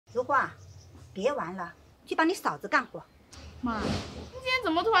如花，别玩了，去帮你嫂子干活。妈，你今天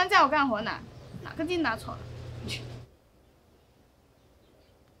怎么突然叫我干活呢？哪个劲拿错了？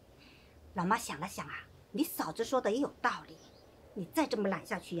老妈想了想啊，你嫂子说的也有道理。你再这么懒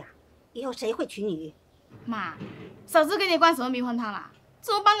下去呀，以后谁会娶你？妈，嫂子给你灌什么迷魂汤了？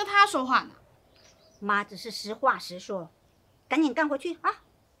怎么帮着她说话呢？妈只是实话实说，赶紧干回去啊！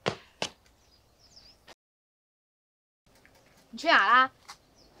你去哪啦？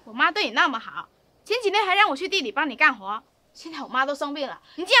我妈对你那么好，前几天还让我去地里帮你干活，现在我妈都生病了，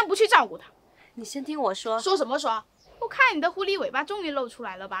你竟然不去照顾她？你先听我说。说什么说？我看你的狐狸尾巴终于露出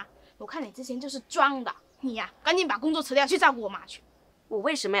来了吧？我看你之前就是装的。你呀，赶紧把工作辞掉，去照顾我妈去。我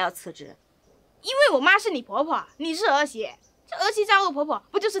为什么要辞职？因为我妈是你婆婆，你是儿媳，这儿媳照顾婆婆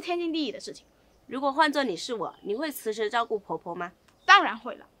不就是天经地义的事情？如果换做你是我，你会辞职照顾婆婆吗？当然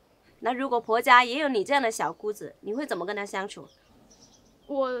会了。那如果婆家也有你这样的小姑子，你会怎么跟她相处？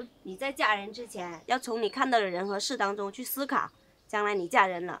你在嫁人之前，要从你看到的人和事当中去思考，将来你嫁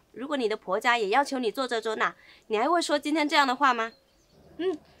人了，如果你的婆家也要求你做这做那，你还会说今天这样的话吗？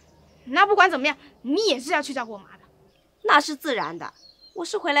那不管怎么样，你也是要去照顾我妈的。那是自然的，我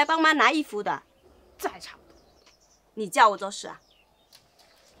是回来帮忙拿衣服的。再差不多。你叫我做事啊？